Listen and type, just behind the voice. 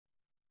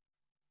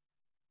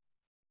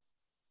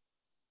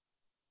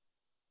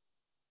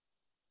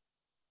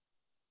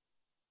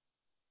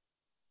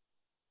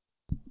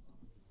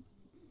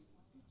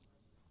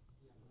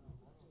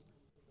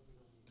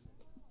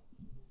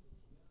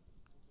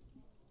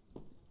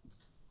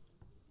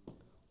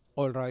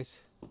All rise,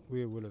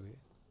 we will away.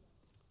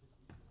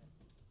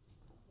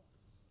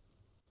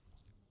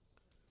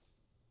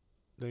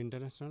 The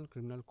International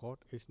Criminal Court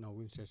is now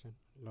in session.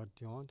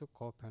 L'audience de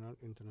Cour pénale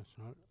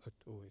internationale est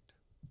ouverte.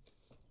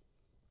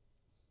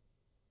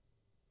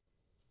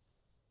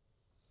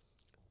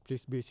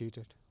 Please be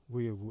seated.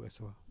 Veuillez vous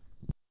asseoir.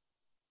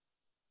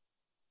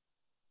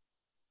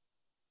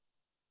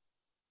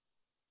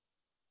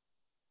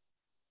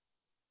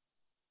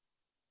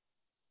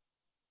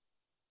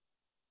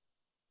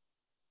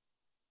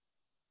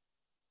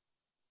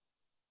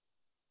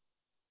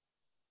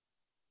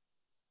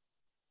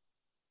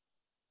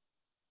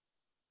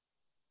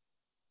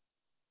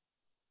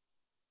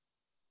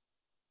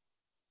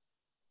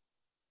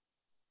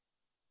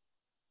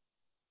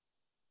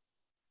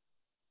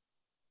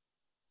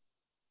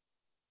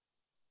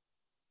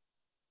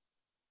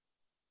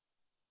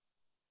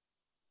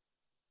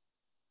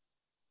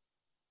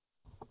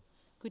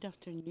 Good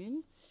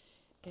afternoon.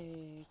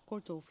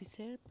 Court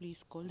officer,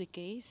 please call the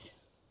case.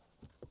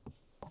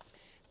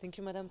 Thank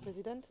you, Madam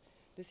President.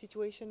 The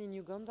situation in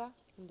Uganda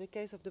in the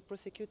case of the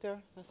prosecutor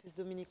versus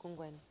Dominic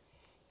Ongwen.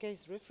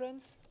 Case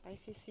reference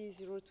ICC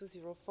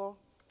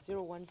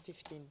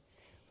 0204-0115.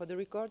 For the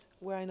record,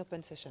 we are in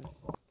open session.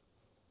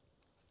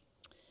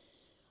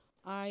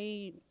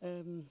 I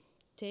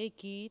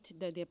take it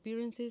that the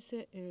appearances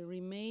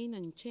remain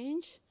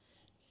unchanged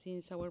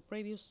since our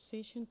previous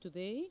session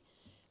today,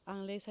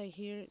 unless I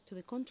hear to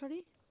the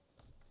contrary.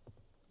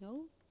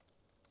 No?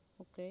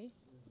 Okay.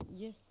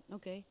 Yes.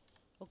 Okay.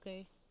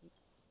 Okay.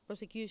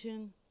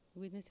 Prosecution,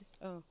 witnesses,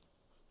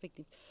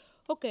 victims.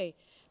 Okay.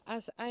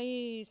 As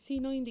I see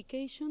no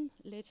indication,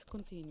 let's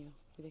continue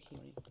with the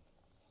hearing.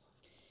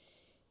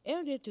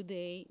 Earlier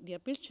today, the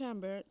appeal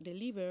chamber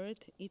delivered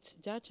its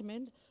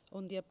judgment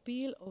on the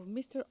appeal of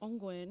Mr.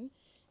 Ongwen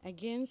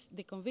against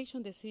the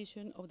conviction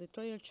decision of the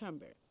trial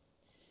chamber.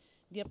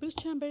 The appeal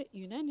chamber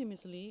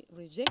unanimously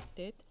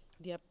rejected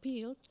the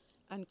appeal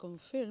and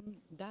confirmed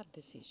that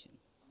decision.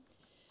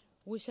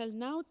 We shall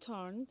now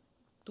turn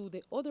to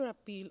the other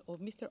appeal of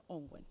Mr.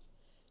 Ongwen,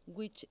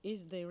 which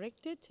is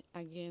directed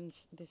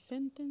against the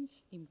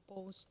sentence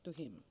imposed to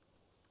him.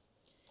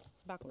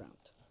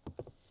 Background.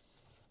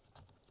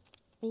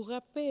 Pour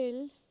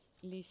rappel,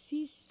 le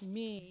 6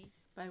 mai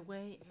By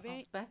way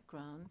of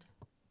background,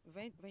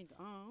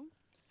 2021,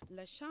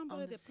 la Chambre on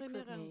de the 6th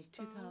première of May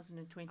instance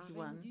a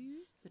 2021,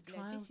 rendu the la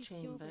trial décision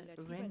chamber relative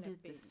à la rendered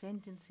the peine.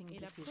 sentencing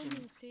Elle a decision.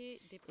 prononcé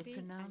des It peines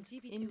pronounced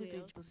individuelles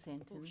individual pour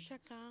sentence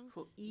chacun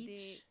for des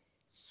each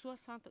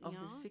 61 of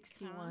the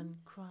 61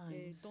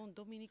 crimes dont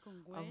Dominique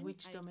Ongwen of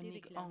which a été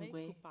Dominic déclaré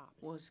Ongwen coupable.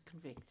 was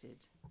convicted.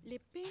 Les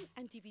peines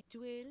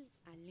individuelles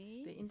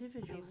allaient The de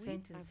individual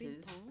 8 à 20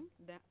 sentences ans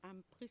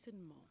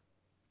d'emprisonnement.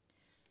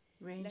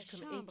 ranged from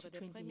 8 Chambre to de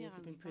 20 première years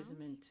of instance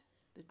imprisonment.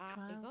 The a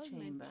trial également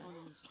chamber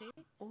prononcé à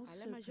la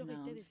also majorité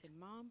de pronounced ses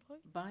membres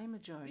by une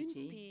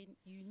majority peine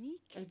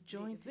unique a de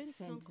joint 25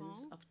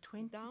 sentence ans of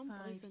 25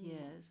 d'emprisonnement.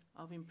 years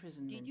of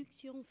imprisonment.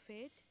 Déduction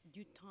faite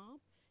du temps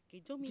que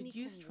Dominique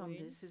Deduced from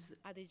Ongwen this is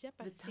a déjà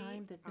the passé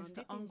time that en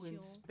Mr. Ongwen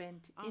détention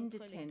spent in entre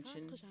le 4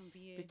 detention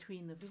janvier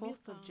between the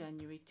 4th of 2015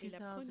 January et la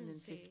prononcée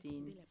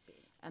 2015 de la peine.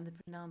 and the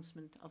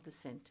pronouncement of the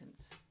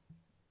sentence.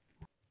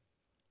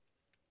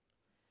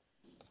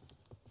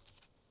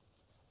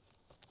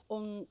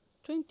 On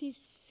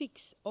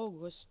 26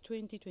 August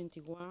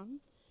 2021,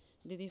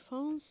 the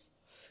defense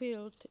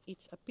filed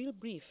its appeal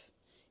brief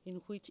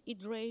in which it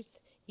raised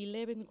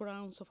 11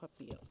 grounds of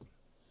appeal.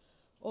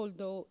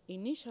 Although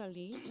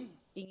initially,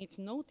 in its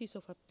notice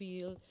of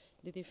appeal,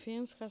 the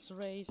defense has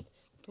raised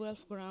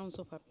 12 grounds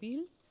of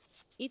appeal,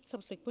 it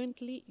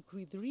subsequently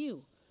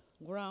withdrew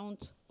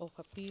grounds of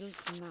appeal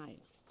 9.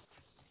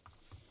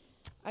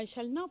 I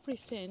shall now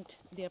present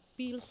the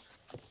appeals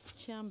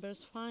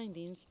chamber's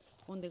findings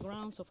on the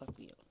grounds of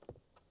appeal.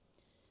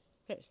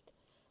 First,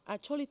 a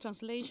Choli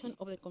translation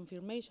of the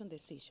confirmation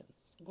decision,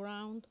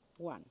 ground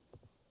 1.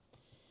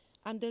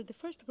 Under the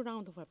first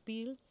ground of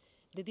appeal,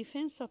 the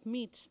defense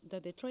submits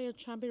that the trial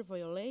chamber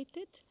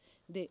violated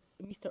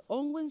Mr.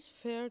 Ongwen's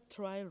fair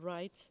trial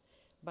rights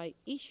by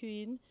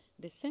issuing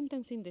the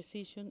sentencing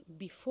decision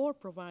before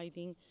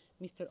providing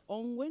Mr.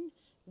 Ongwen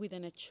with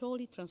an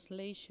Acholi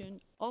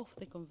translation of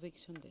the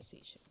conviction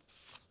decision.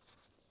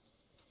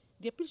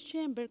 The appeal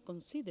chamber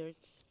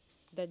considers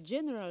that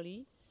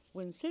generally,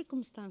 when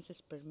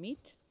circumstances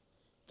permit,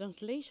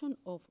 translation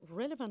of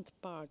relevant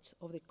parts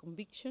of the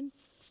conviction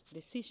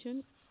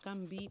decision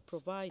can be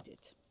provided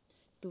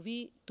to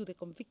the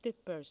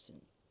convicted person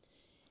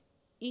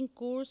in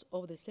course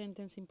of the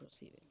sentencing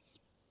proceedings.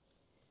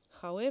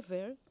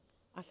 However,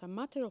 as a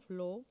matter of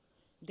law,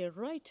 the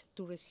right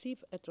to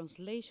receive a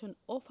translation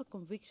of a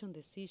conviction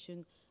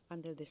decision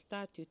under the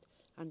statute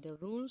and the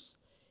rules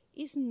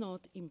is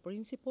not in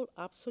principle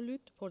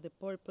absolute for the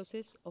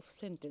purposes of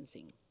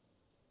sentencing,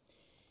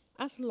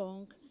 as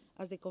long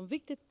as the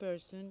convicted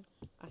person,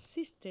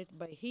 assisted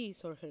by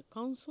his or her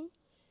counsel,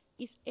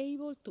 is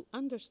able to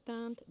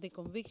understand the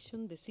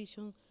conviction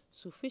decision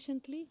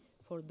sufficiently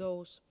for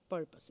those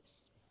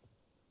purposes.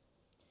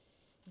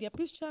 The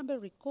appeals chamber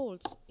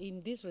recalls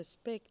in this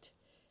respect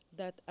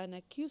that an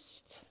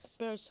accused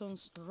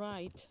person's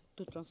right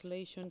to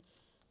translation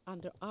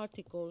under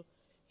Article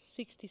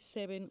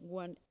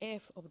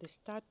 67(1)(f of the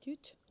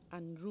statute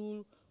and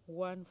Rule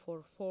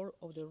 144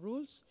 of the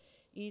rules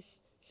is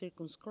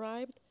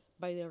circumscribed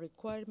by the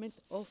requirement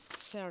of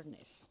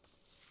fairness.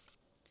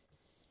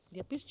 The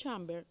appeals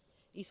chamber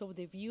is of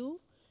the view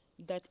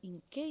that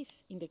in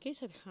the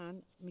case at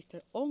hand,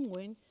 Mr.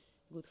 Ongwen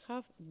would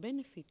have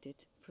benefited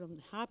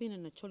from having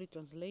an Acholi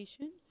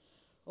translation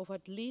of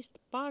at least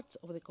parts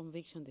of the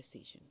conviction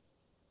decision.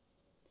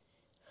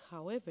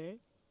 However,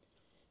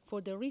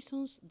 for the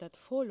reasons that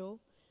follow,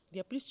 the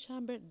appeals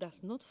chamber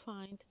does not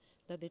find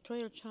that the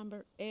trial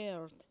chamber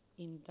erred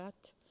in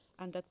that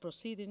and that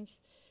proceedings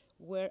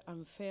were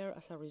unfair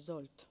as a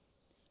result,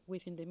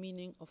 within the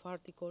meaning of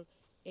Article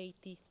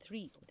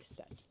 83 of the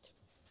statute.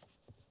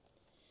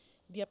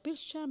 The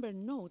appeals chamber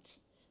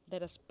notes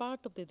that as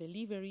part of the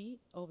delivery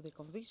of the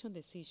conviction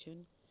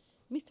decision,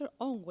 Mr.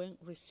 Ongwen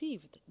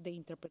received the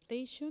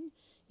interpretation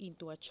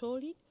into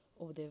Acholi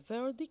of the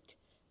verdict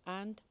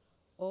and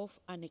of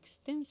an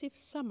extensive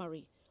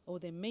summary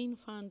of the main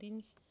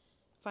findings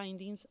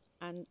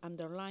and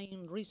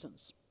underlying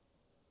reasons.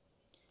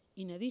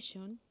 In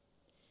addition,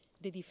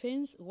 the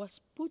defense was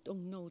put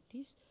on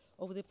notice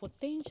of the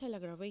potential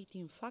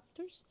aggravating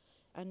factors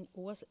and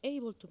was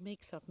able to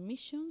make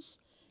submissions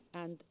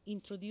and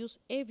introduce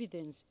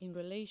evidence in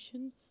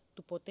relation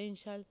to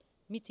potential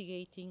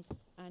mitigating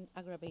and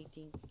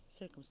aggravating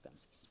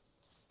circumstances.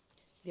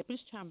 The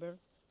appeals chamber,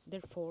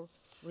 therefore,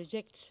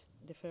 rejects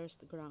the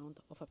first ground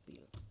of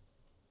appeal.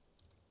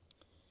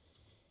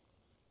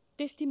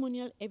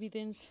 Testimonial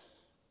evidence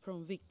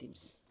from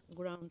victims,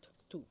 ground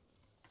 2.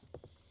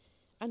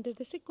 Under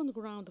the second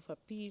ground of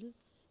appeal,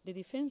 the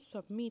defense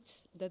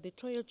submits that the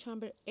trial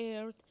chamber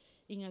erred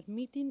in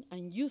admitting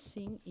and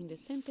using in the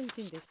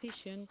sentencing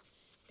decision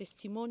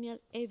testimonial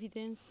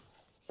evidence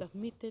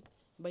submitted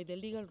by the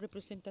legal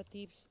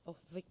representatives of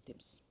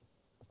victims.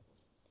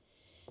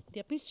 The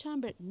appeals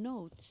chamber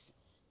notes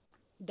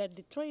that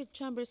the trial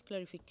chamber's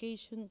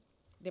clarification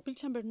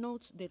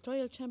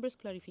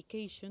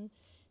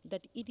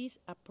that it is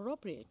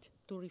appropriate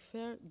to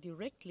refer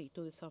directly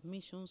to the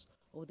submissions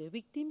of the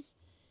victims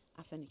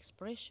as an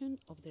expression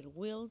of their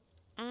will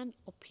and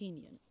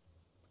opinion.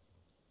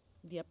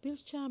 The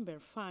appeals chamber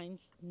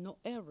finds no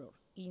error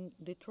in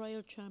the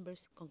trial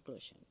chamber's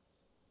conclusion.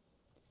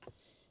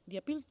 The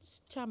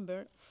appeals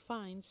chamber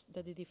finds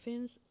that the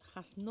defense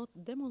has not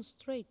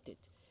demonstrated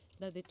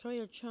that the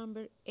trial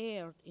chamber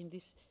erred in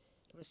this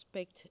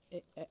respect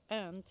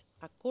and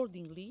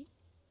accordingly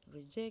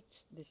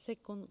rejects the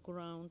second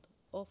ground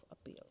of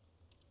appeal.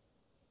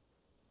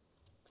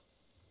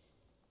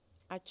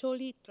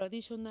 Acholi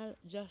Traditional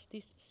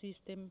Justice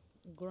System,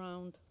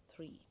 ground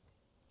 3.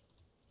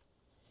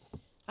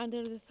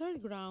 Under the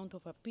third ground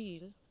of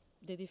appeal,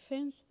 the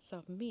defense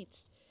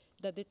submits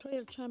that the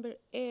trial chamber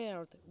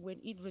erred when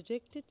it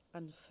rejected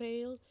and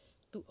failed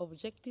to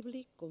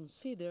objectively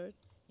consider,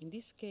 in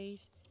this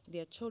case, the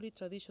Acholi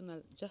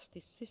Traditional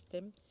Justice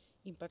System,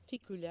 in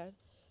particular,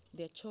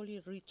 the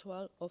Acholi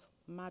ritual of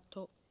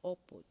Mato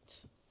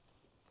Oput.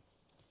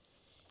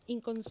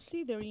 In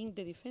considering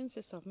the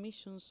defense's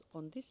submissions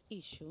on this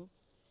issue,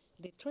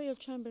 the trial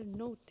chamber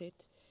noted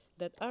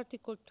that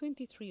Article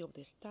 23 of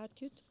the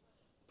statute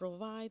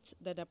provides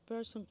that a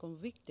person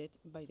convicted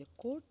by the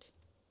court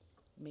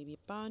may be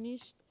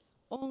punished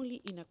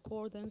only in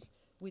accordance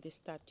with the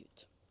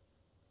statute.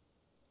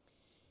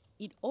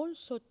 It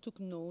also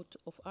took note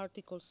of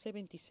Article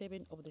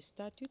 77 of the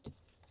statute,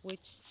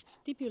 which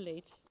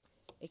stipulates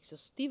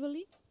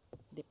exhaustively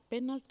the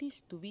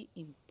penalties to be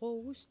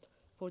imposed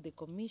for the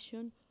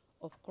commission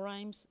of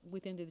crimes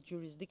within the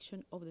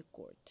jurisdiction of the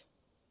court.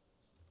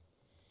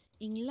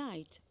 In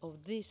light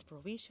of these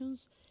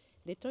provisions,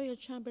 the trial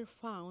chamber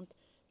found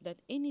that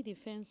any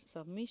defense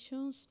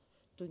submissions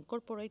to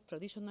incorporate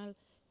traditional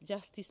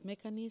justice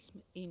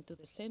mechanism into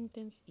the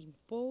sentence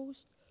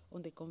imposed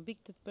on the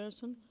convicted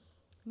person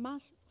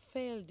must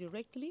fail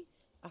directly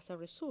as a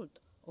result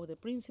of the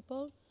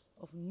principle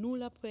of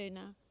nulla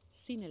pena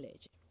sine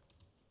lege.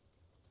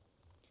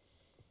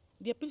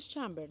 The appeals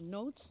chamber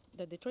notes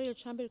that the trial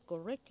chamber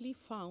correctly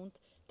found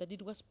that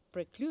it was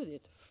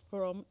precluded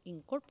from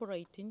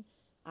incorporating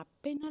a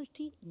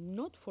penalty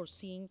not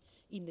foreseen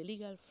in the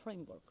legal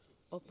framework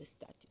of the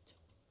statute.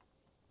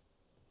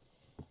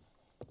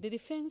 The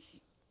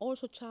defense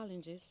also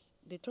challenges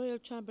the trial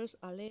chamber's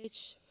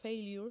alleged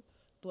failure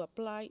to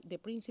apply the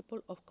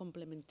principle of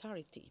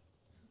complementarity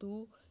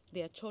to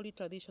the Acholi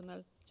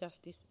traditional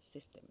justice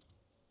system.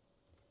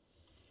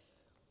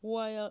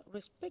 While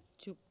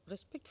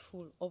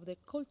respectful of the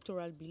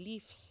cultural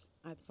beliefs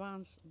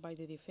advanced by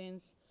the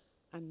defense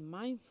and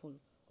mindful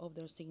of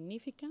their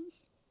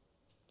significance,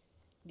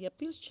 the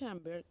appeals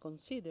chamber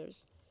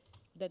considers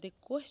that the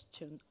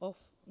question of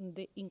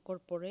the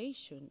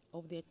incorporation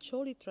of the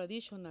Acholi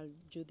traditional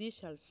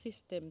judicial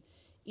system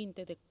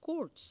into the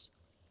court's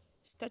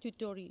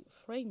statutory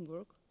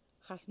framework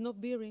has no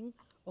bearing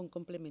on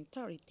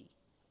complementarity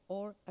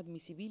or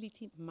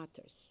admissibility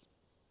matters.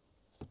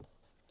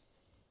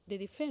 The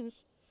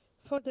defense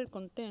further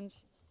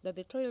contends that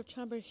the trial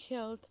chamber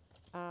held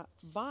a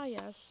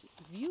biased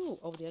view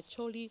of the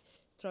actually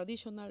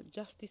traditional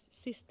justice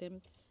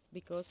system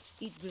because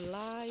it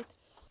relied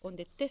on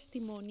the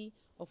testimony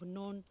of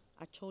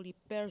non-actually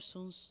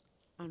persons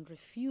and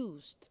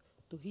refused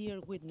to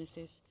hear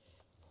witnesses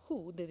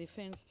who the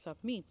defense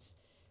submits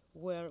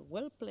were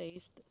well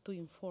placed to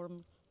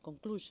inform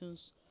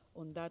conclusions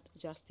on that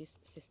justice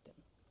system.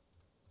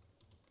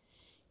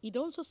 It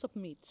also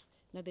submits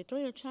that the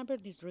trial chamber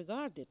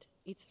disregarded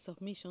its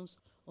submissions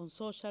on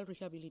social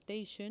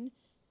rehabilitation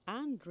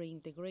and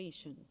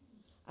reintegration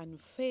and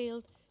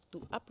failed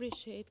to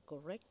appreciate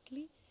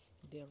correctly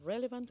the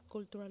relevant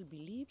cultural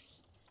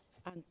beliefs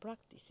and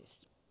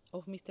practices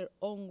of Mr.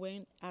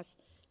 Ongwen as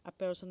a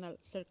personal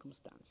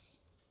circumstance.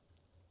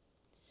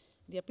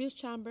 The appeals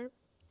chamber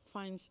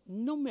finds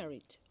no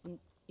merit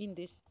in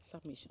these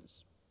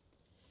submissions.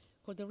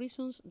 For the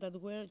reasons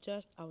that were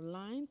just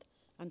outlined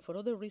and for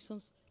other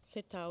reasons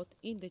set out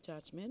in the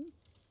judgment,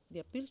 the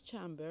appeals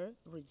chamber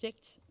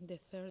rejects the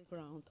third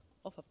ground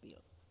of appeal.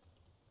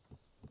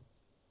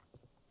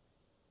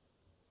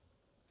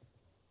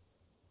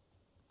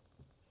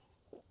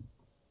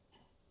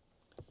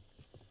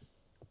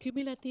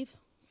 Cumulative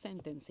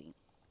sentencing,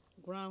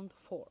 ground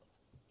 4.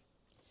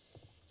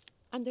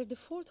 Under the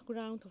fourth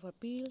ground of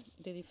appeal,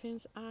 the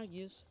defense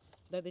argues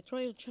that the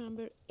trial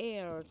chamber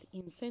erred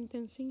in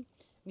sentencing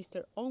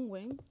Mr.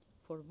 Ongwen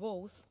for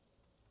both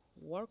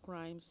war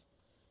crimes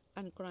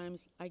and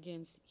crimes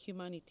against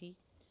humanity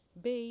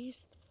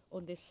based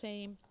on the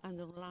same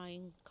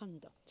underlying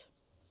conduct.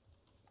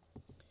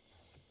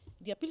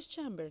 The appeals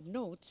chamber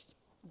notes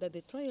that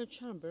the trial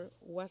chamber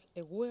was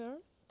aware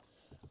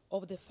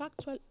of the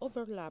factual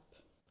overlap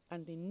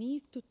and the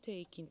need to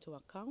take into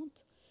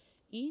account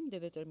in the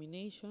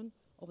determination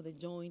of the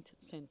joint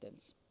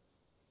sentence.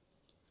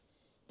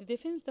 The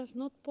defense does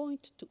not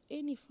point to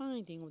any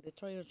finding of the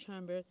trial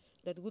chamber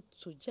that would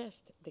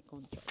suggest the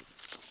contrary.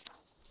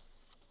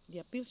 The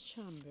appeals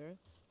chamber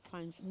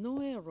finds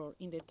no error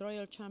in the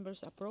trial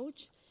chamber's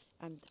approach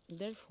and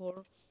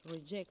therefore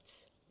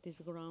rejects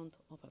this ground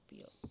of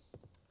appeal.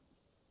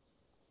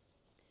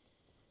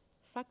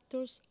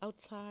 Factors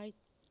outside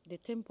the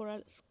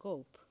temporal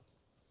scope,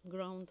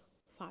 ground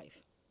 5.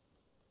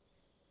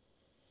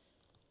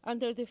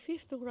 Under the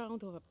fifth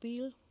ground of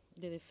appeal,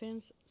 the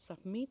defense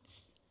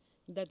submits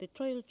that the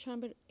trial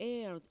chamber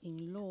erred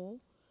in law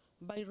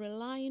by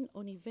relying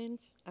on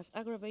events as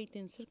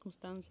aggravating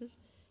circumstances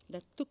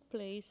that took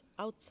place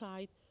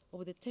outside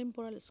of the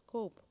temporal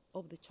scope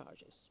of the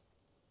charges.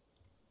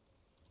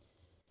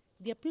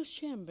 The appeals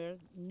chamber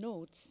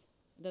notes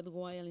that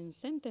while in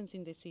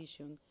sentencing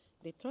decision,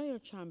 the trial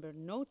chamber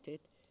noted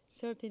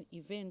certain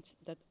events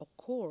that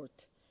occurred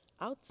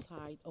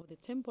outside of the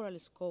temporal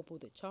scope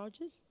of the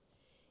charges,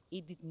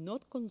 it did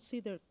not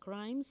consider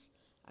crimes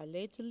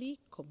allegedly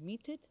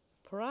committed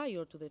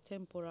prior to the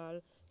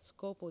temporal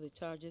scope of the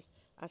charges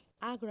as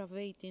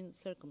aggravating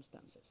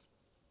circumstances.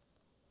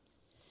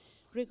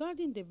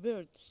 Regarding the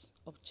births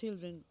of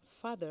children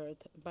fathered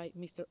by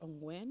Mr.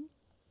 Ongwen,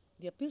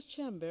 the appeals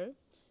chamber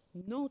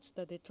notes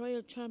that the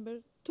trial chamber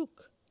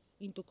took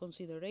into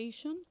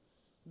consideration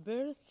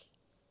births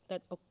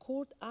that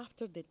occurred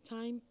after the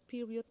time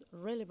period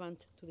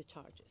relevant to the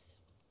charges.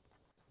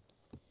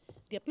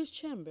 The appeals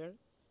chamber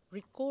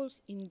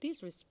recalls in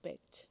this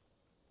respect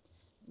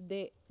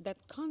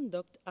that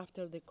conduct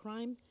after the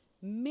crime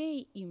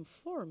may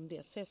inform the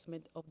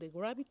assessment of the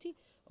gravity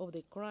of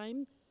the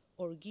crime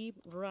or give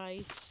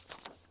rise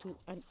to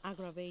an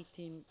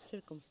aggravating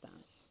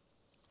circumstance,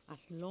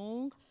 as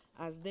long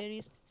as there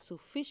is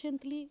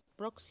sufficiently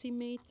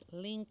proximate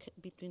link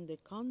between the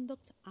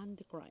conduct and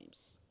the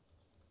crimes.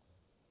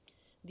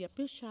 The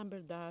appeals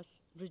chamber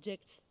thus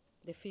rejects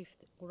the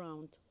fifth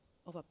ground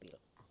of appeal.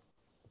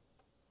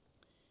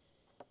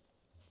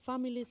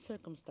 Family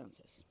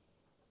circumstances,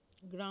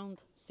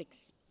 ground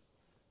 6.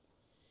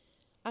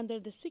 Under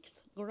the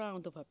sixth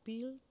ground of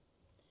appeal,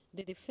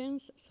 the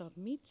defense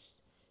submits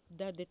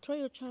that the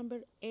trial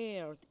chamber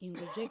erred in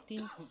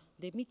rejecting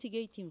the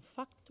mitigating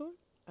factor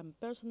and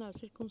personal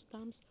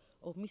circumstance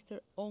of Mr.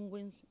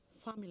 Ongwen's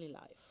family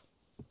life.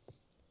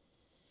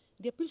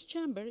 The appeals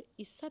chamber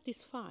is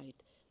satisfied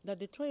that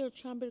the trial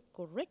chamber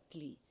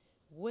correctly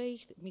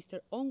weighed Mr.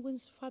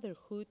 Ongwen's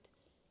fatherhood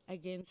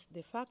against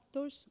the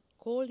factors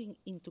calling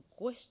into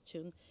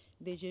question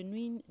the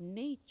genuine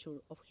nature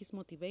of his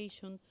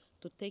motivation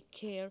to take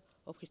care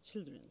of his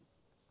children.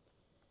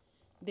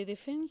 The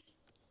defense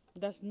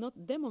does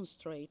not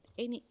demonstrate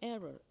any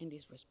error in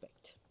this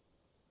respect.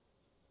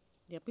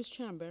 The appeals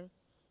chamber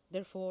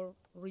therefore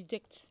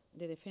rejects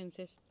the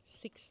defense's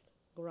sixth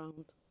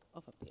ground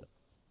of appeal.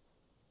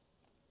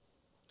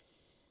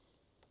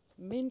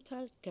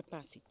 Mental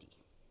capacity,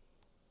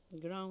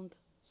 ground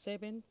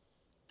 7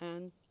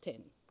 and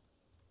 10.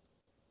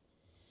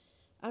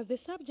 As the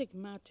subject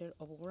matter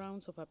of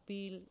grounds of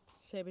appeal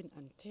 7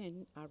 and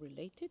 10 are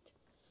related,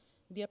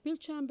 the appeal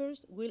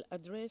chambers will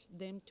address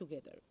them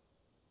together.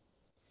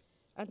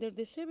 Under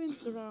the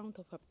seventh ground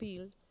of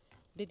appeal,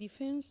 the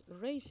defense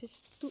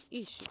raises two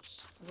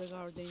issues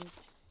regarding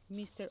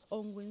Mr.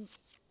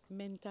 Ongwen's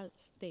mental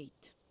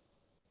state.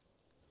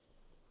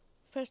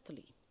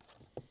 Firstly,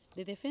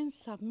 the defense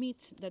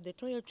submits that the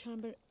trial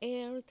chamber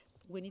erred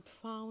when it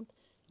found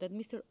that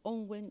Mr.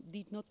 Ongwen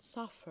did not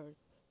suffer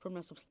from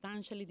a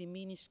substantially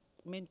diminished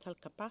mental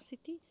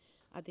capacity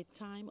at the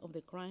time of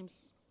the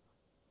crimes.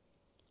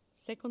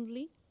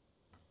 Secondly,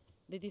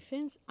 the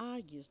defense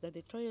argues that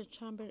the trial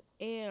chamber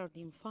erred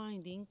in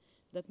finding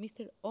that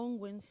Mr.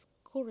 Ongwen's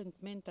current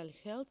mental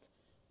health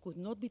could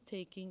not be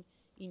taken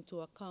into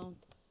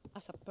account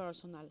as a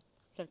personal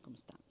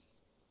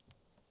circumstance.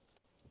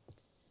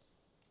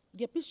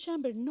 The appeals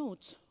chamber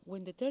notes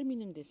when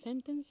determining the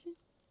sentence,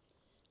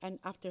 and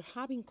after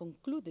having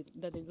concluded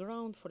that the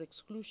ground for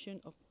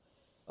exclusion of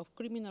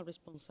criminal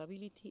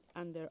responsibility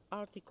under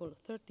Article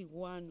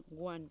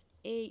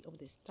 31(1)(a) of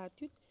the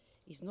statute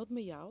is not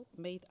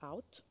made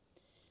out,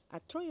 a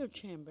trial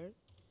chamber,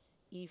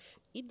 if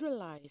it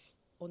relies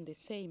on the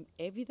same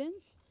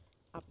evidence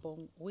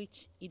upon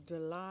which it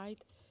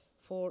relied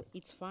for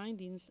its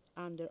findings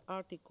under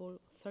Article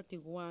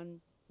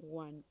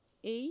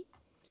 31(1)(a),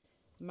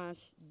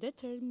 must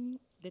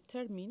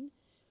determine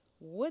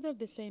whether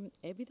the same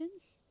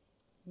evidence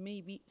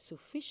may be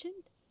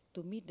sufficient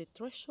to meet the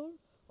threshold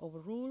of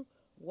Rule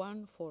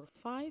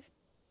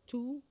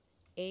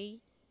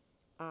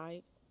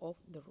 145(2)(a)(i) of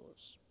the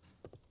rules.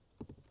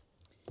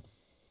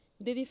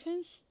 The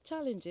defense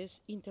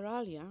challenges inter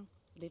alia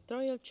the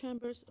trial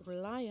chamber's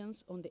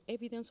reliance on the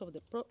evidence of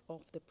the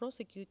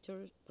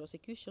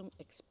prosecution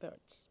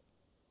experts.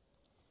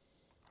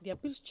 The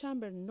appeals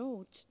chamber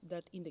notes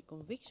that in the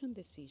conviction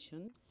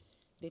decision,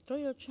 the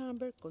trial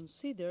chamber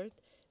considered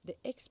the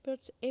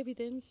experts'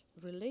 evidence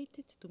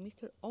related to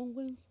Mr.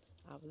 Ongwen's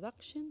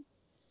abduction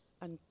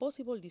and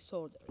possible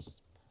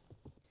disorders.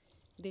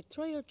 The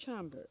trial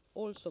chamber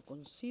also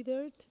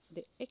considered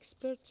the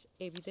experts'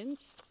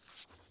 evidence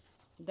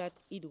that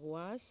it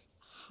was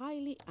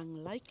highly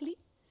unlikely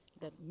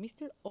that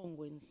Mr.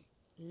 Ongwen's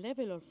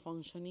level of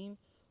functioning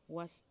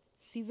was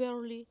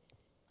severely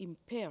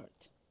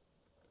impaired.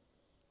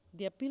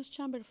 The appeals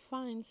chamber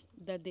finds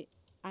that the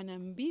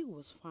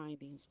unambiguous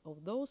findings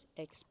of those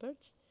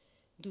experts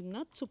do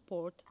not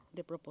support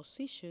the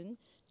proposition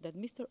that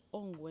Mr.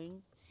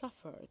 Ongwen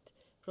suffered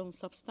from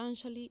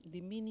substantially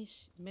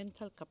diminished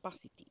mental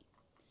capacity.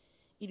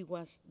 It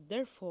was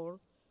therefore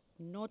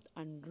not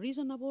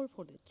unreasonable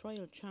for the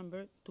trial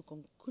chamber to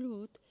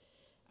conclude,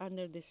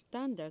 under the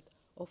standard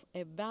of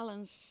a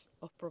balance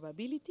of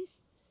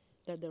probabilities,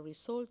 that the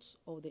results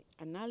of the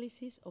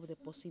analysis of the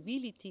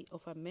possibility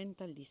of a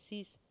mental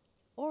disease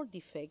or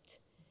defect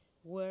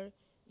were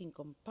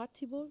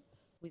incompatible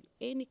with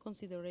any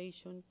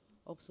consideration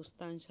of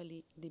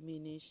substantially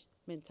diminished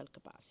mental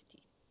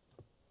capacity.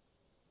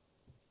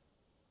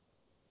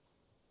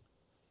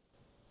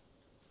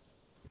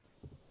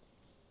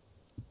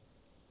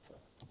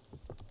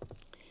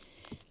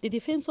 The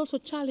defense also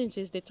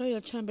challenges the trial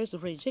chamber's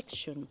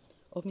rejection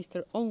of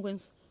Mr.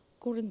 Ongwen's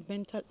current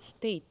mental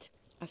state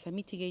as a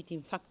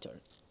mitigating factor.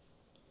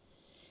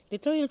 The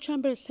trial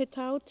chamber set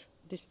out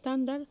the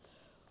standard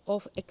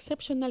of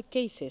exceptional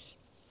cases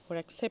for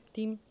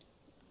accepting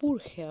poor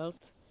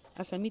health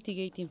as a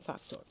mitigating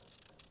factor.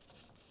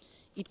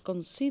 It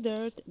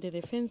considered the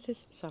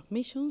defense's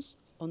submissions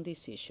on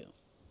this issue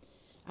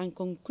and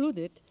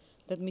concluded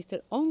that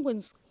Mr.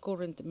 Ongwen's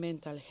current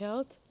mental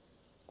health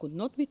could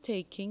not be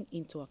taken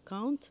into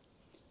account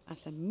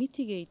as a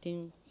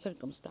mitigating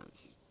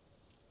circumstance.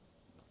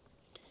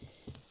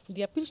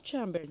 The appeals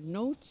chamber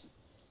notes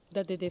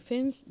that the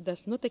defense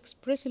does not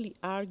expressly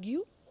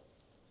argue,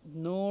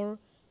 nor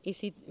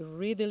is it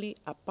readily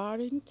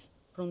apparent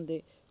from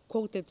the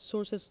quoted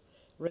sources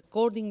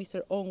recording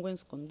Mr.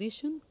 Ongwen's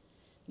condition,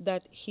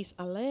 that his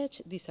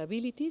alleged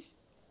disabilities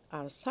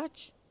are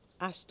such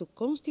as to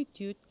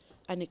constitute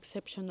an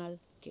exceptional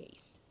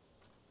case.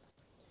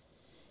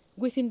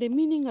 Within the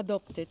meaning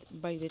adopted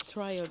by the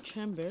trial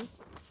chamber,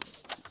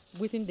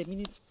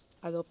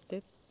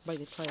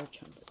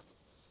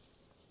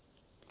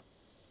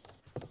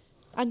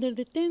 Under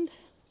the 10th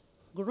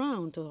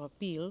ground of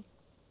appeal,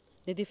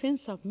 the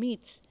defense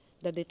submits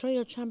that the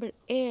trial chamber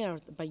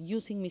erred by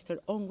using Mr.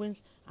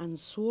 Ongwen's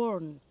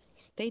unsworn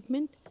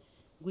statement,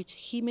 which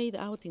he made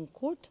out in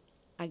court,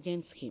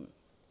 against him.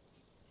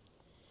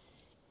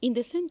 In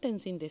the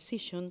sentencing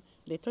decision,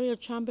 the trial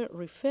chamber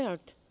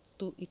referred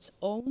to its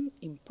own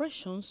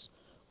impressions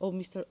of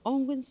Mr.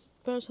 Ongwen's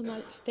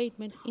personal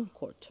statement in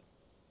court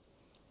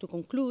to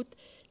conclude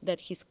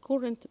that his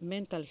current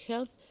mental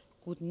health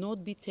could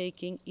not be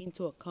taken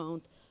into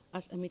account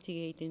as a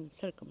mitigating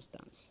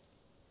circumstance.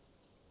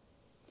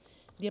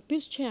 The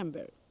appeals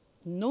chamber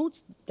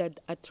notes that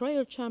a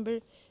trial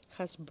chamber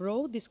has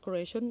broad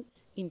discretion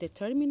in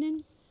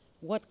determining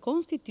what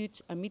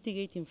constitutes a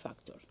mitigating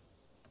factor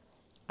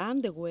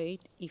and the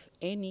weight, if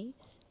any,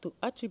 to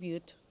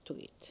attribute to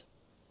it.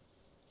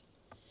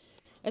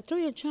 A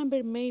trial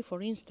chamber may,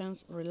 for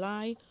instance,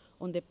 rely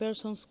on the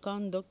person's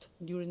conduct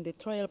during the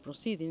trial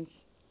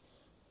proceedings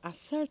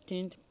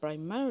ascertained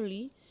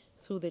primarily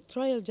through the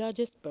trial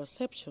judge's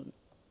perception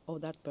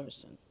of that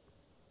person.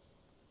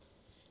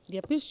 The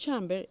appeals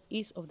chamber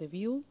is of the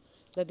view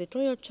that the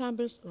trial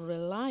chamber's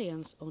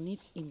reliance on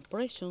its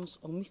impressions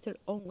on Mr.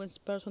 Ongwen's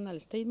personal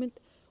statement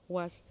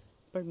was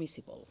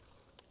permissible.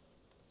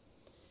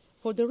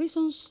 For these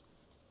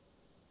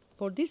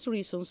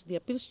reasons, the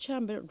appeals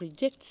chamber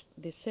rejects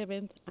the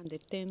 7th and the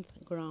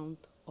 10th ground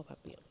of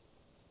appeal.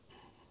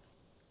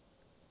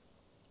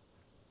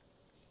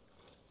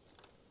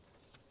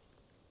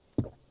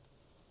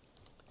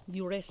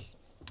 Duress,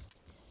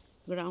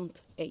 ground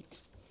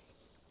 8.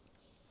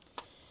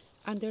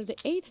 Under the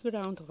 8th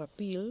ground of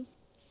appeal,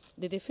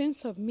 the defense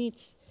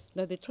submits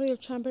that the trial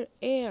chamber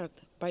erred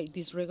by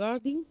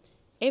disregarding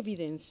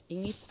evidence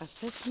in its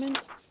assessment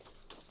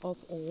of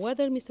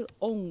whether Mr.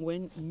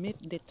 Ongwen met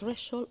the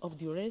threshold of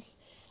duress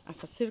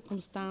as a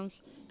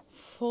circumstance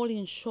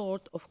falling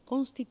short of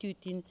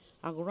constituting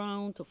a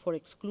ground for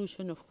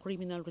exclusion of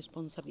criminal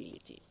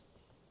responsibility.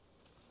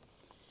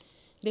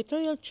 The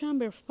trial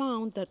chamber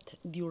found that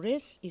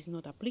duress is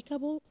not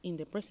applicable in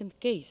the present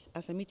case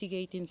as a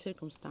mitigating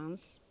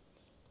circumstance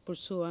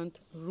pursuant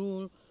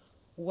Rule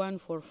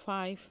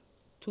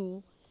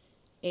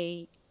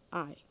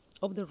 145(2)ai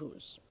of the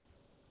rules.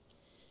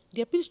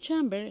 The appeals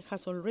chamber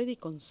has already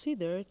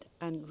considered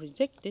and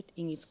rejected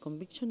in its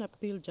conviction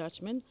appeal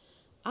judgment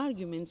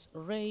arguments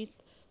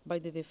raised by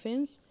the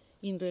defense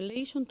in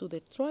relation to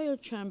the trial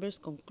chamber's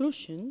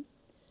conclusion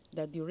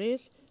that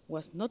duress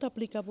was not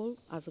applicable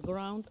as a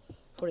ground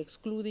for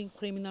excluding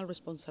criminal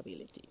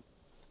responsibility.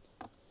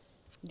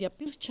 The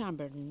appeals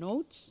chamber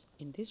notes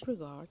in this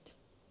regard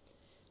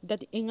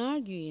that in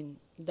arguing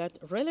that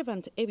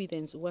relevant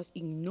evidence was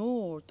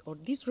ignored or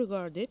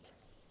disregarded,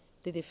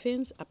 the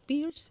defense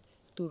appears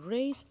to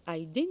raise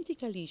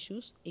identical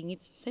issues in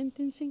its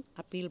sentencing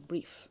appeal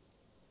brief.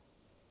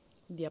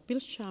 The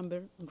appeals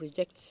chamber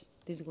rejects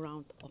this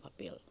ground of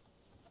appeal.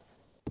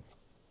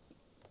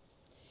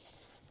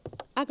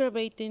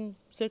 Aggravating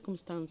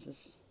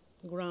circumstances,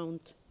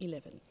 ground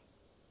 11.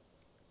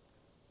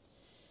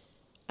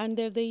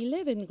 Under the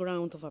 11th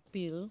ground of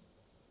appeal,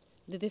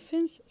 the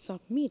defense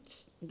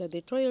submits that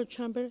the trial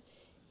chamber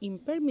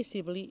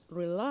impermissibly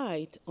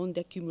relied on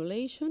the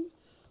accumulation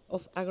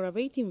of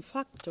aggravating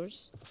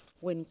factors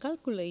when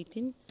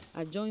calculating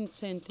a joint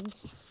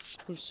sentence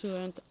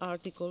pursuant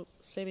Article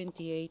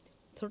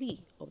 78(3)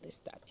 of the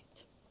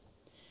statute,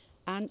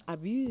 and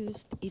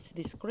abused its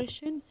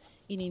discretion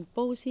in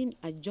imposing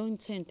a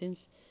joint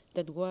sentence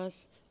that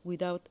was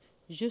without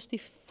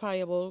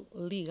justifiable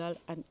legal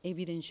and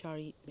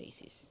evidentiary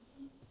basis.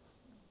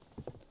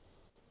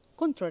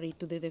 Contrary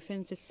to the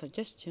defense's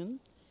suggestion,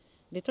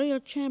 the trial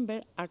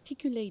chamber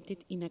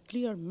articulated in a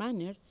clear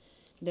manner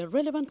the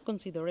relevant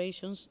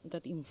considerations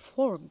that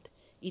informed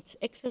its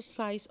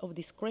exercise of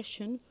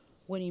discretion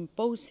when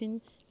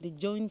imposing the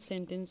joint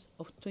sentence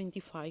of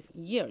 25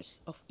 years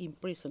of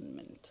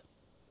imprisonment.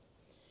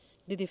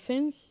 The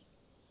defense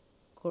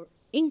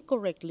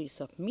incorrectly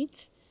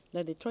submits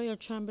that the trial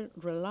chamber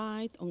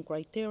relied on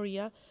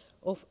criteria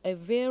of a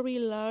very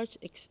large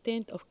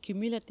extent of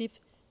cumulative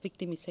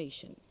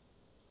victimization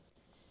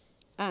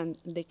and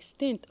the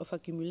extent of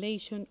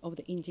accumulation of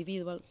the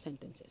individual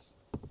sentences.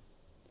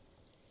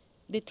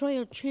 The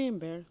trial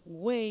chamber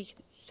weighed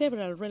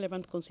several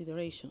relevant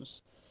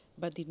considerations,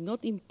 but did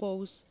not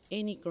impose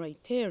any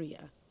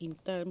criteria in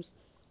terms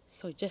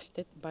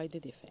suggested by the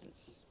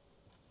defense.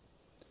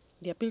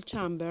 The appeal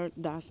chamber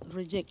thus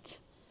rejects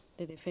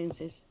the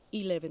defense's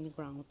 11th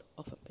ground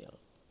of appeal.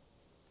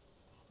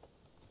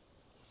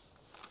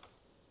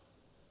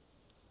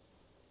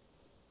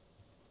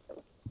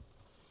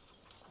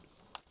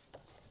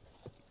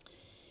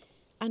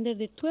 Under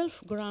the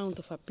 12th ground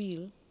of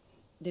appeal,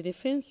 the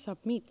defense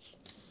submits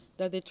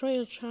that the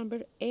trial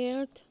chamber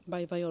erred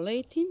by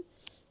violating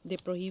the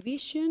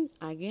prohibition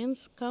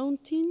against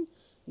counting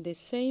the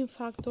same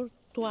factor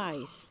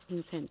twice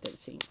in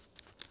sentencing.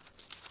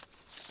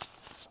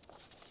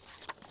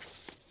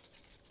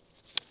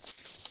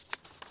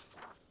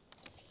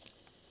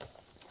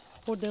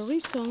 For the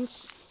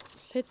reasons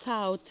set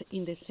out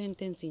in the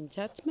sentencing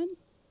judgment,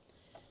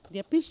 the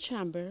appeals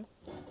chamber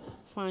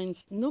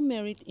finds no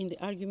merit in the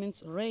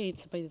arguments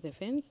raised by the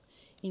defense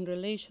in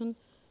relation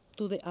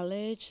to the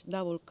alleged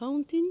double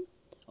counting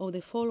of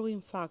the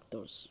following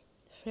factors.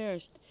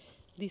 First,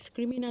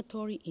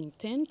 discriminatory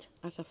intent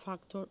as a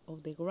factor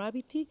of the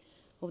gravity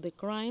of the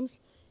crimes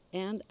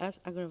and as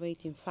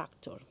aggravating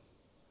factor.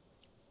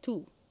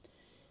 2,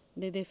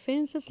 the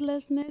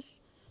defenselessness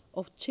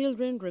of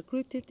children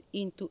recruited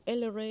into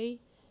LRA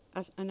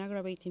as an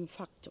aggravating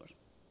factor.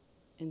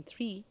 And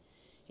 3,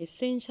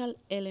 essential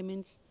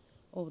elements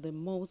of the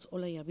modes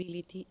of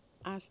liability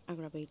as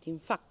aggravating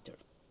factor.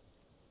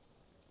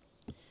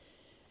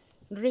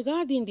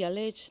 Regarding the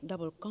alleged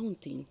double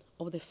counting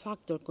of the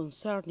factor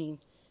concerning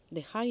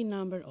the high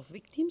number of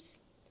victims,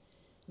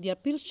 the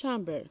appeals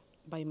chamber,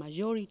 by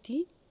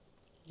majority,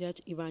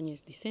 Judge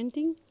Ibanez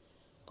dissenting,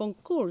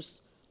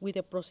 concurs with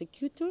the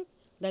prosecutor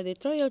that the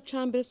trial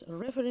chamber's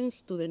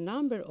reference to the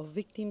number of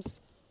victims,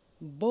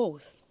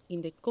 both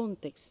in the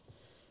context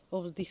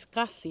of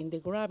discussing the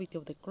gravity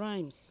of the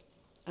crimes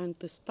and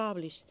to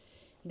establish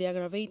the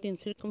aggravating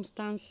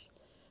circumstance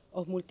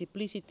of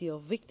multiplicity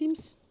of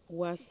victims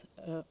was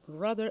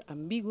rather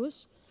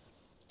ambiguous.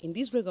 In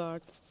this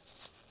regard,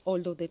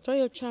 although the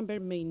trial chamber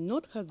may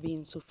not have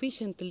been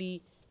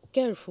sufficiently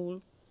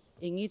careful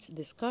in its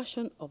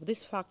discussion of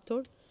this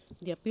factor,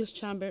 the appeals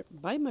chamber,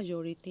 by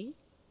majority,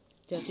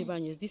 Judge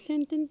Ibanez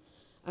dissenting,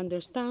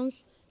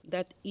 understands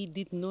that it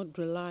did not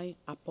rely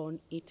upon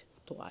it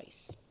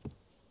twice.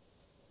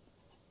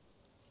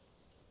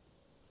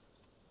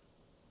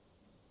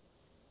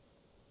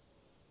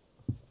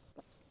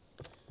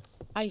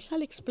 I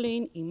shall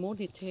explain in more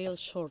detail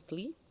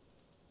shortly.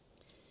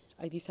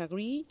 I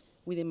disagree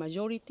with the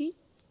majority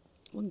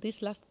on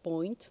this last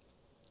point.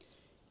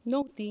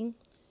 Noting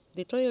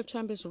the trial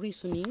chamber's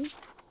reasoning,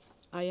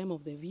 I am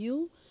of the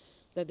view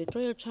that the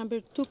trial chamber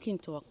took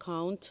into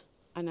account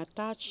and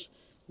attached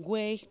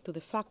weight to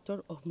the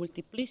factor of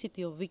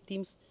multiplicity of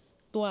victims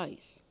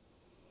twice,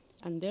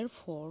 and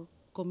therefore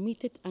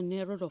committed an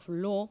error of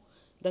law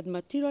that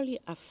materially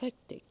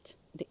affected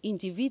the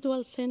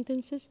individual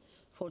sentences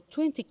for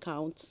 20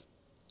 counts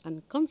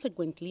and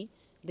consequently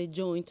the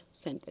joint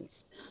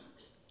sentence.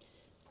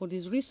 For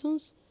these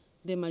reasons,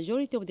 the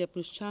majority of the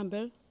appeals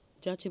chamber,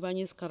 Judge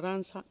Ibanez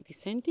Carranza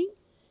dissenting,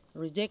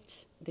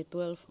 rejects the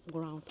 12th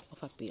ground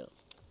of appeal.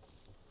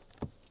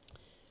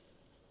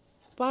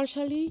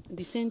 Partially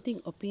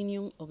dissenting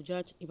opinion of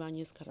Judge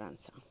Ibanez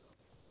Carranza.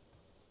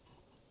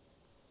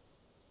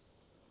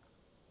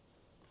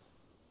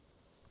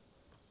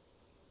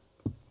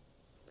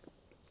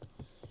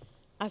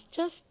 As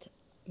just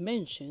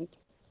mentioned,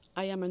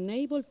 I am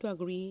unable to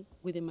agree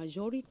with the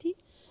majority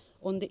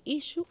on the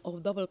issue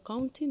of double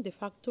counting the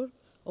factor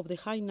of the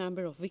high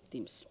number of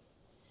victims,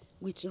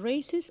 which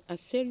raises a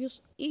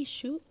serious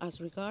issue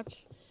as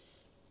regards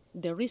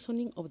the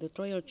reasoning of the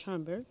trial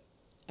chamber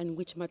and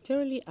which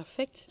materially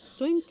affects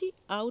 20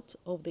 out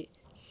of the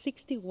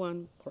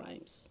 61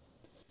 crimes,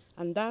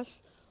 and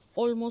thus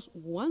almost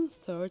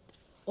 1/3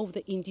 of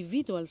the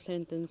individual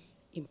sentence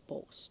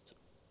imposed.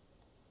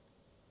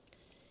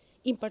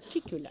 In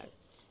particular,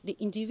 the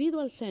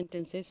individual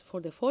sentences for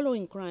the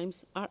following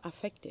crimes are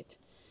affected: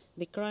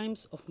 the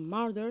crimes of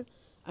murder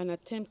and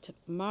attempted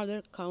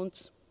murder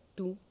counts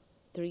 2,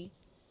 3,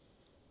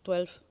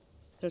 12,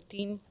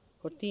 13,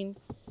 14,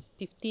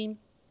 15,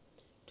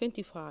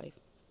 25,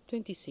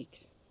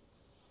 26,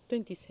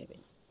 27,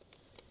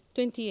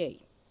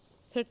 28,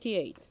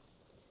 38,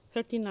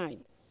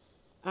 39,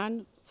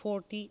 and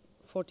 40,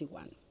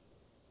 41.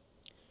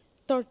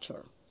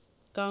 Torture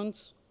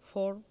counts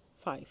 4,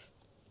 5.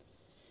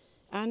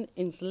 And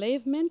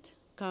enslavement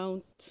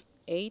count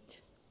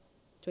 8,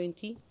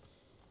 20,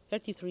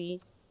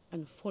 33,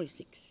 and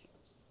 46.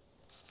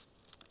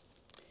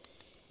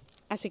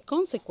 As a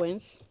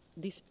consequence,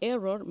 this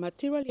error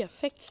materially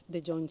affects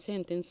the joint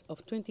sentence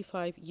of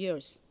 25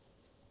 years.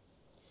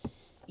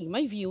 In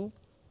my view,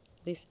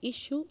 this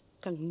issue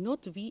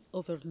cannot be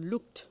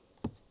overlooked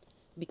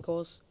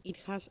because it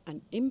has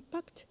an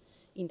impact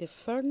in the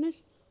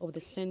fairness of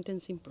the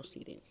sentencing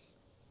proceedings,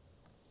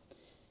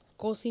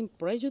 causing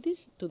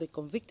prejudice to the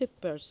convicted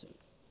person.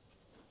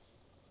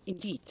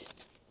 Indeed,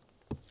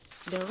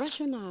 the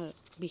rationale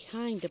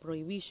behind the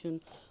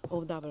prohibition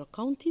of double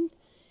counting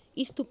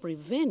is to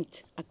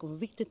prevent a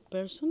convicted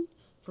person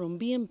from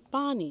being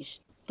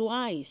punished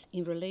twice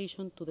in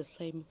relation to the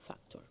same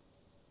factor.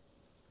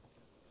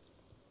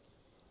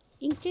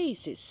 In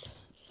cases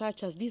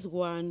such as this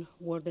one,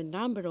 where the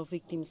number of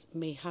victims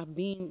may have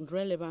been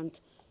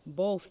relevant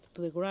both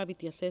to the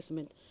gravity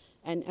assessment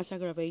and as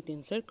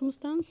aggravating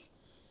circumstance,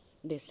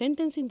 the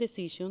sentencing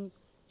decision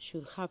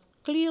should have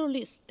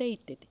clearly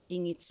stated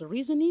in its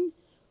reasoning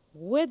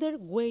whether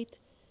weight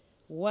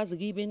was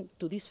given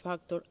to this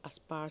factor as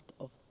part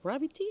of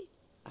gravity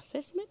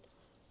assessment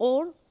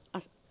or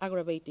as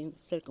aggravating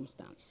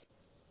circumstance.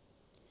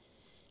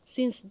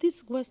 Since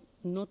this was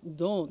not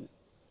done,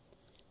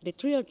 the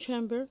trial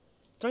chamber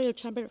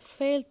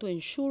failed to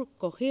ensure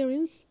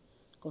coherence,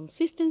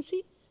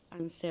 consistency,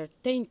 and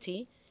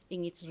certainty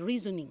in its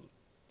reasoning.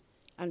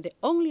 And the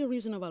only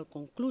reasonable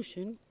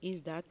conclusion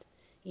is that,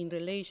 in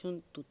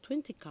relation to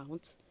 20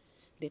 counts,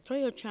 the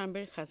trial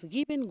chamber has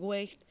given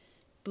weight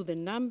to the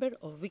number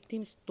of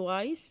victims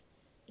twice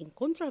in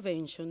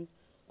contravention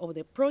of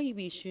the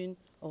prohibition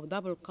of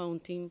double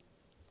counting,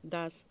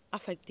 thus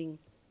affecting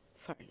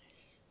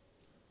fairness.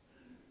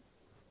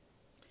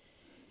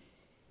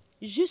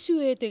 Je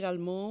souhaite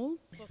également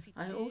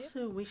I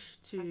also wish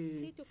to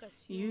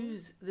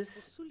use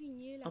this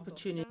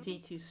opportunity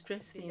to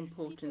stress the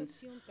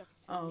importance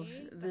of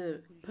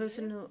the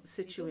personal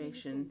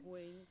situation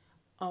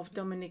of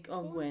Dominique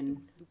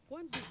Ongwen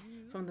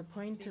from the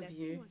point of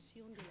view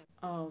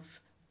of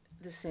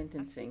the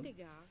sentencing.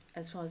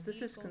 As far as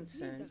this is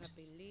concerned,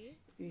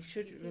 we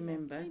should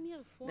remember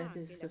that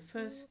is the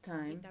first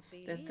time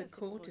that the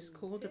court is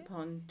called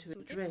upon to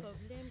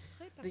address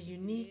the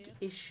unique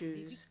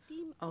issues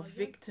of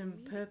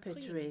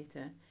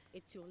victim-perpetrator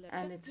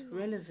and its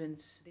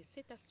relevance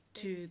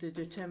to the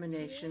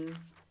determination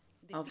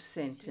of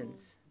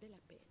sentence.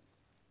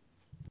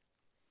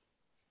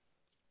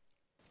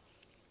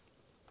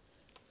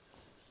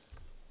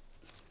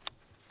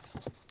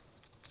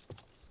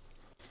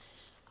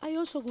 I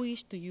also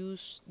wish to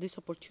use this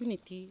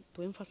opportunity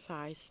to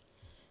emphasize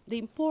the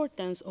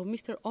importance of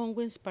Mr.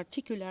 Ongwen's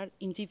particular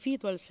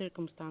individual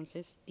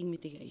circumstances in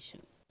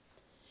mitigation.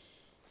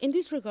 In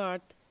this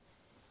regard,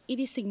 it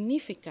is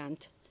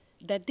significant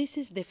that this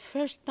is the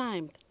first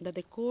time that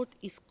the court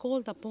is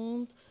called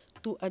upon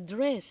to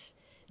address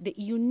the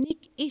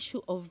unique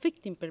issue of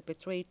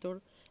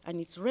victim-perpetrator and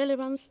its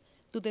relevance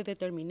to the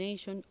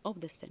determination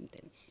of the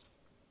sentence.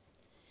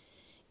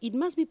 It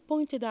must be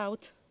pointed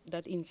out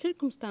that in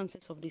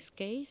circumstances of this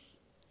case,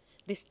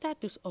 the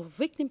status of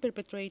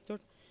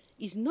victim-perpetrator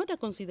is not a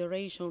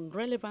consideration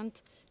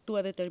relevant to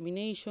a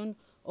determination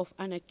of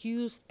an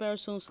accused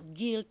person's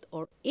guilt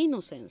or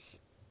innocence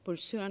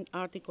pursuant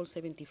Article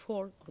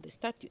 74 of the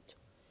statute.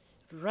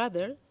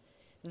 Rather,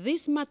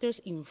 these matters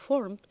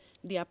informed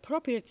the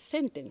appropriate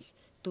sentence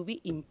to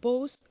be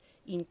imposed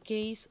in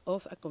case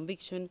of a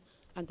conviction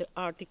under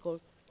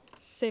Article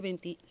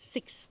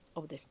 76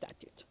 of the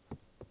statute.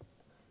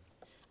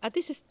 At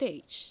this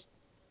stage,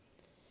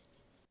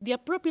 the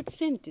appropriate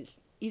sentence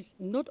is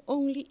not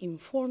only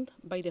informed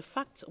by the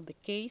facts of the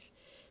case,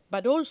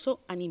 but also,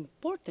 and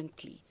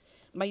importantly,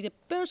 by the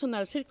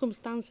personal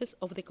circumstances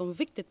of the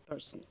convicted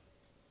person.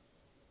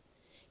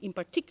 In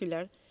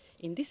particular,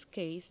 in this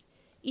case,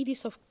 it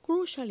is of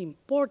crucial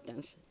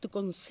importance to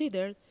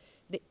consider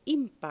the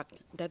impact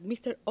that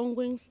Mr.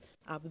 Ongwen's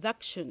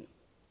abduction,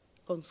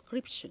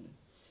 conscription,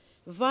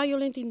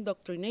 violent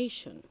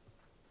indoctrination,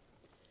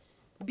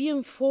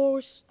 being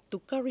forced to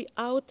carry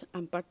out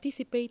and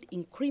participate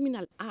in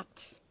criminal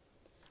acts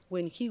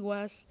when he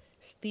was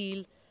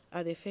still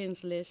a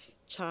defenseless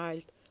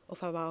child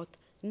of about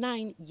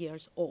 9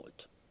 years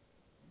old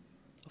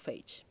of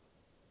age,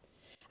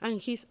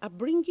 and his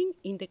upbringing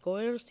in the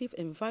coercive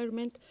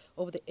environment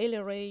of the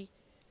LRA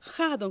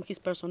had on his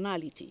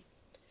personality,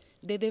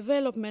 the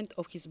development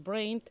of his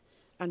brain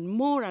and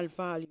moral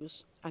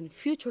values and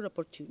future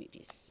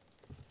opportunities.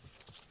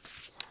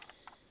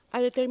 A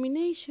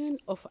determination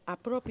of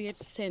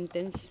appropriate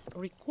sentence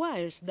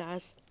requires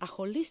thus a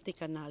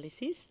holistic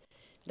analysis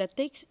that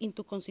takes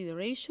into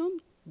consideration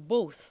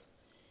both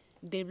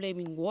the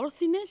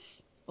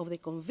blameworthiness of the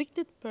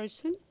convicted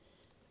person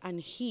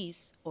and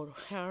his or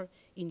her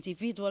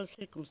individual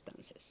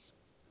circumstances.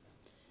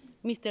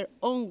 Mr.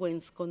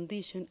 Ongwen's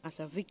condition as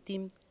a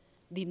victim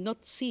did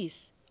not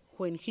cease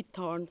when he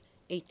turned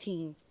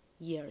 18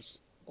 years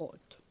old.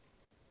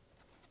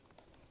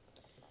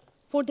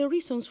 For the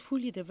reasons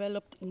fully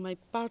developed in my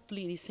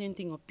partly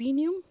dissenting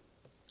opinion,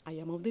 I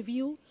am of the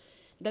view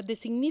that the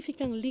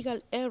significant legal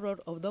error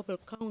of double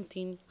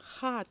counting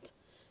had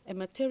a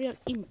material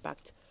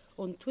impact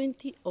on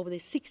 20 of the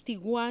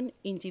 61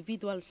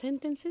 individual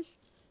sentences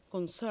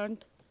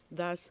concerned,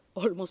 thus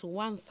almost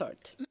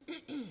 1/3,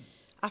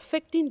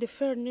 affecting the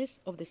fairness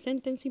of the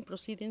sentencing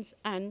proceedings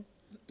and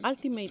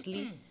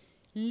ultimately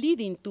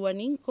leading to an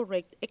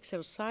incorrect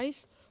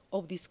exercise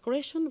of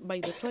discretion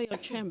by the trial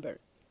chamber,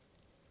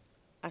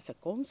 as a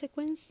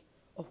consequence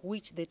of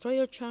which the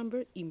trial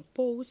chamber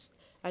imposed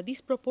a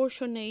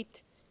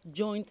disproportionate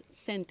joint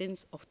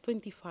sentence of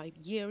 25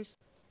 years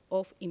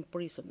of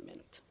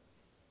imprisonment.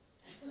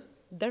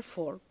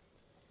 Therefore,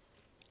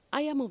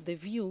 I am of the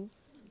view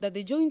that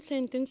the joint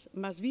sentence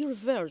must be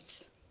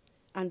reversed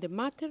and the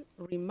matter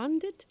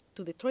remanded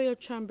to the trial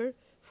chamber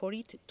for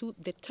it to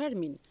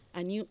determine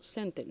a new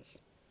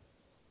sentence.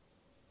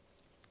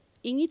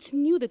 In its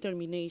new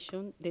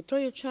determination, the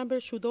trial chamber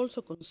should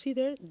also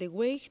consider the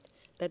weight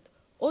that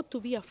ought to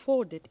be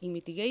afforded in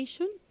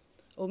mitigation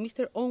of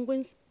Mr.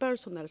 Ongwen's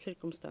personal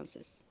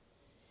circumstances,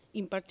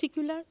 in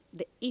particular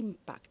the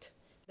impact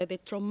that the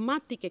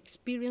traumatic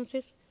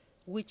experiences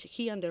which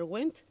he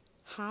underwent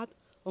had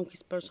on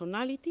his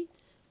personality,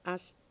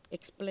 as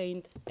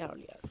explained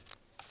earlier.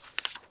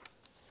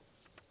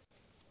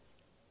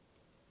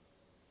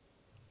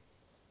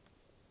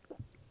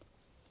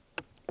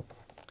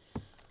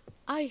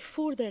 I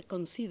further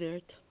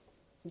considered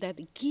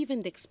that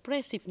given the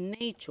expressive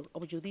nature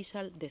of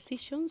judicial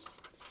decisions,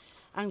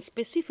 and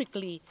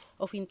specifically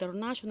of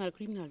international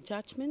criminal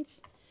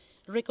judgments,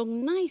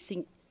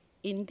 recognizing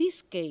in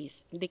this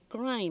case the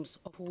crimes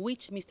of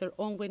which Mr.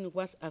 Ongwen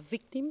was a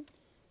victim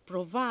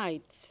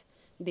provides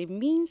the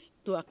means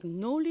to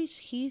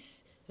acknowledge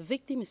his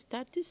victim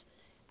status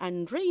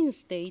and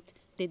reinstate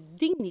the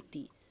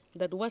dignity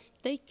that was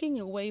taken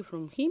away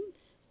from him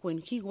when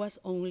he was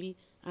only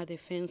a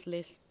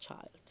defenseless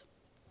child.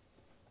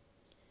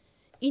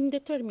 In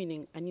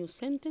determining a new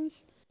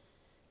sentence,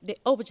 the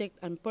object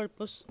and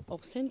purpose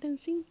of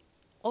sentencing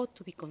ought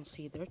to be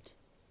considered.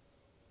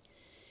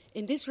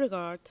 In this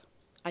regard,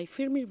 I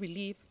firmly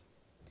believe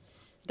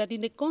that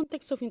in the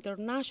context of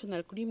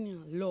international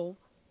criminal law,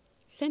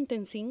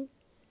 sentencing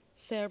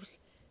serves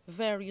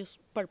various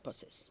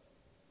purposes,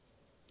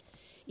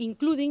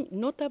 including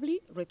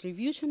notably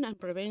retribution and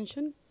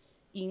prevention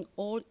in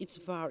all its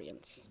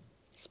variants,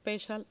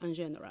 special and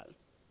general.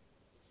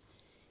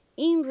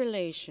 in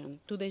relation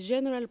to the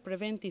general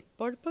preventive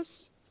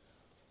purpose,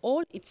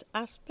 all its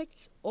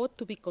aspects ought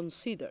to be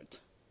considered,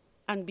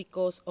 and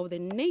because of the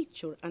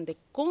nature and the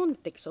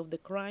context of the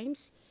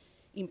crimes,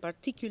 in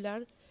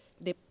particular,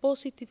 the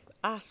positive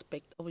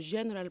aspect of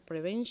general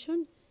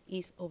prevention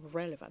is of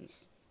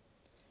relevance.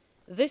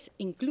 This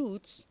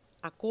includes,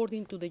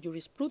 according to the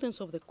jurisprudence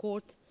of the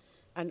Court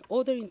and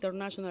other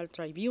international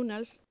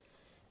tribunals,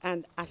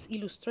 and as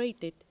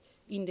illustrated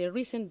in the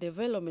recent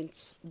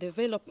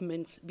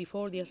developments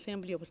before the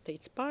Assembly of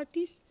States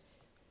Parties,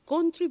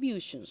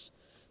 contributions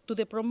to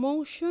the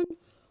promotion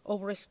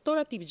of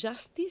restorative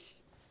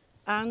justice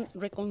and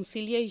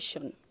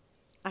reconciliation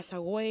as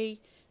a way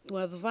to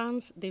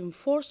advance the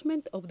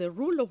enforcement of the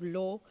rule of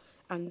law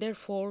and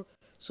therefore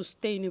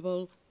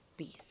sustainable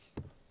peace.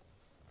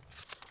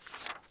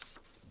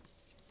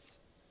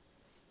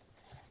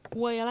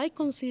 While I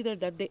consider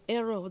that the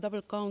error of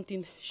double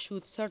counting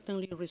should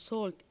certainly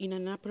result in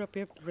an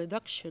appropriate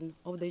reduction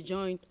of the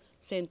joint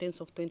sentence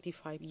of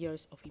 25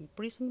 years of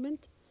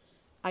imprisonment,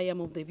 I am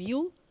of the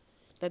view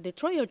that the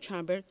trial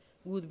chamber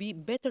would be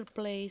better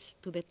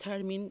placed to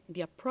determine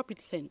the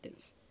appropriate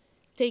sentence,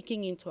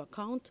 taking into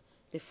account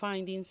the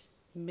findings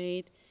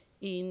made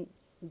in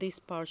this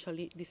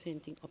partially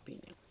dissenting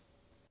opinion.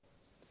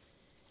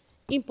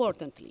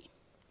 Importantly,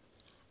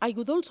 I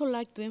would also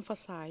like to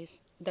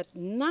emphasize that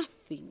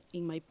nothing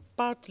in my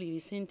partly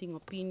dissenting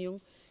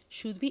opinion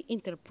should be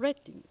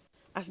interpreted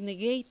as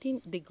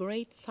negating the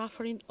great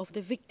suffering of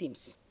the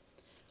victims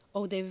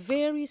of the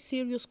very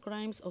serious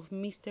crimes of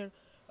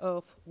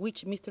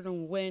which Mr.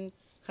 Ongwen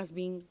has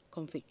been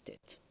convicted.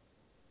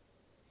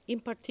 In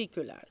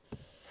particular,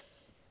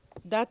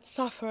 that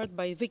suffered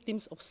by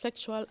victims of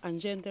sexual and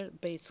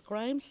gender-based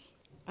crimes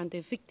and the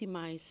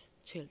victimized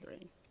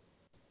children.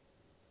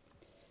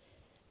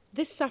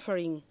 This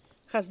suffering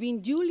has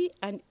been duly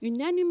and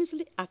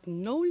unanimously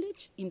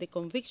acknowledged in the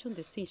conviction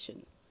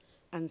decision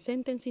and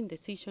sentencing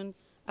decision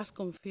as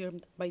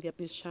confirmed by the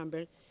Appeals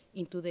Chamber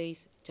in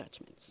today's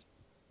judgments.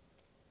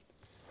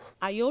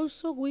 I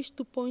also wish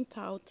to point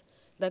out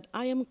that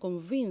I am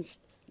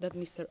convinced that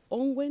Mr.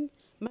 Ongwen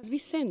must be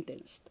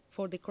sentenced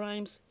for the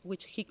crimes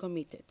which he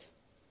committed.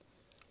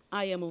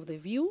 I am of the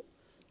view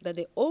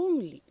that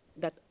only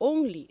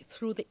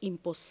through the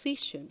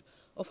imposition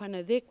of an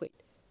adequate,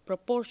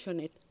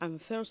 proportionate,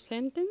 and fair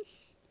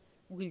sentence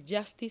will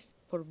justice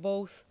for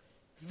both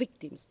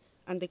victims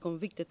and the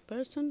convicted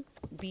person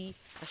be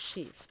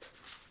achieved.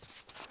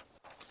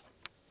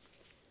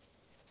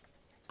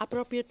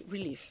 Appropriate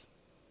relief.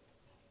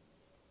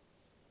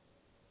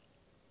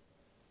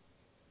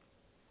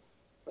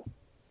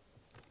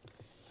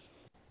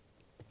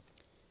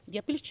 The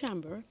Appeals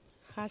Chamber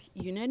has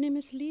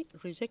unanimously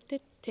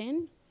rejected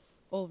 10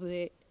 of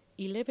the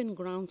 11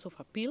 grounds of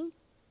appeal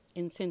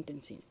on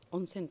sentencing.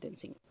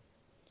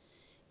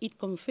 It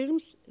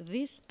confirms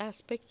these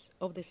aspects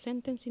of the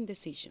sentencing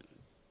decision.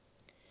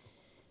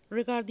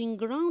 Regarding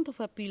ground of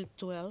appeal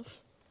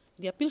 12,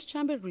 the Appeals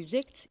Chamber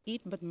rejects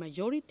it by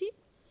majority,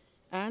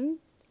 and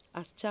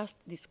as just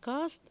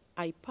discussed,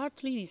 I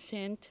partly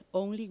dissent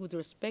only with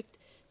respect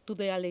to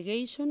the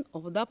allegation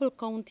of double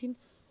counting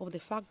of the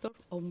factor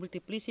of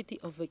multiplicity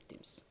of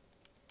victims.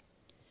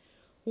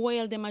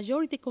 While the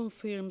majority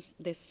confirms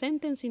the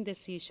sentencing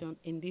decision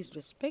in this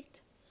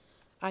respect,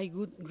 I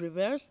would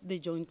reverse the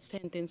joint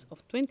sentence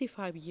of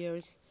 25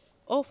 years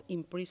of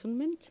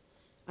imprisonment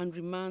and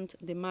remand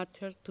the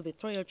matter to the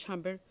trial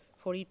chamber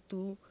for it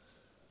to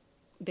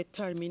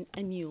determine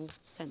a new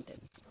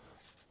sentence.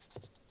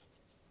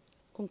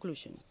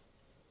 Conclusion.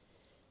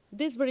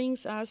 This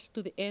brings us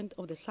to the end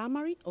of the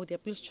summary of the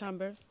Appeals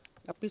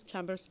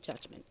Chamber's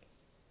judgment.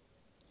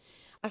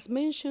 As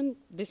mentioned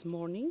this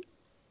morning,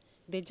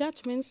 the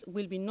judgments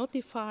will be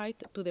notified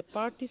to the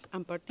parties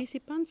and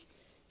participants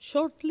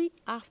shortly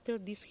after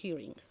this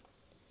hearing.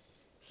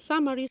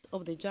 Summaries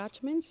of the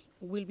judgments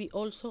will be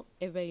also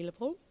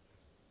available,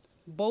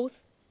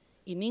 both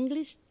in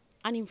English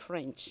and in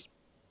French.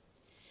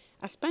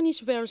 A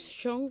Spanish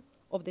version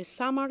of the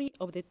summary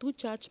of the two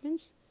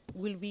judgments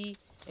will be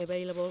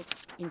available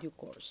in due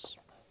course.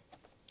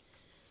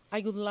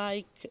 I would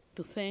like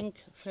to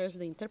thank first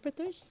the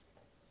interpreters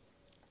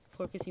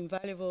for his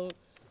invaluable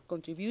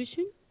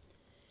contribution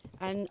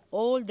and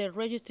all the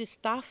registry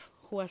staff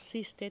who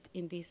assisted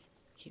in this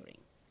hearing.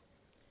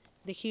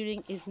 The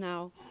hearing is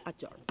now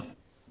adjourned.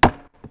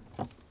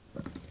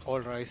 All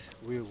rise,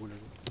 we will.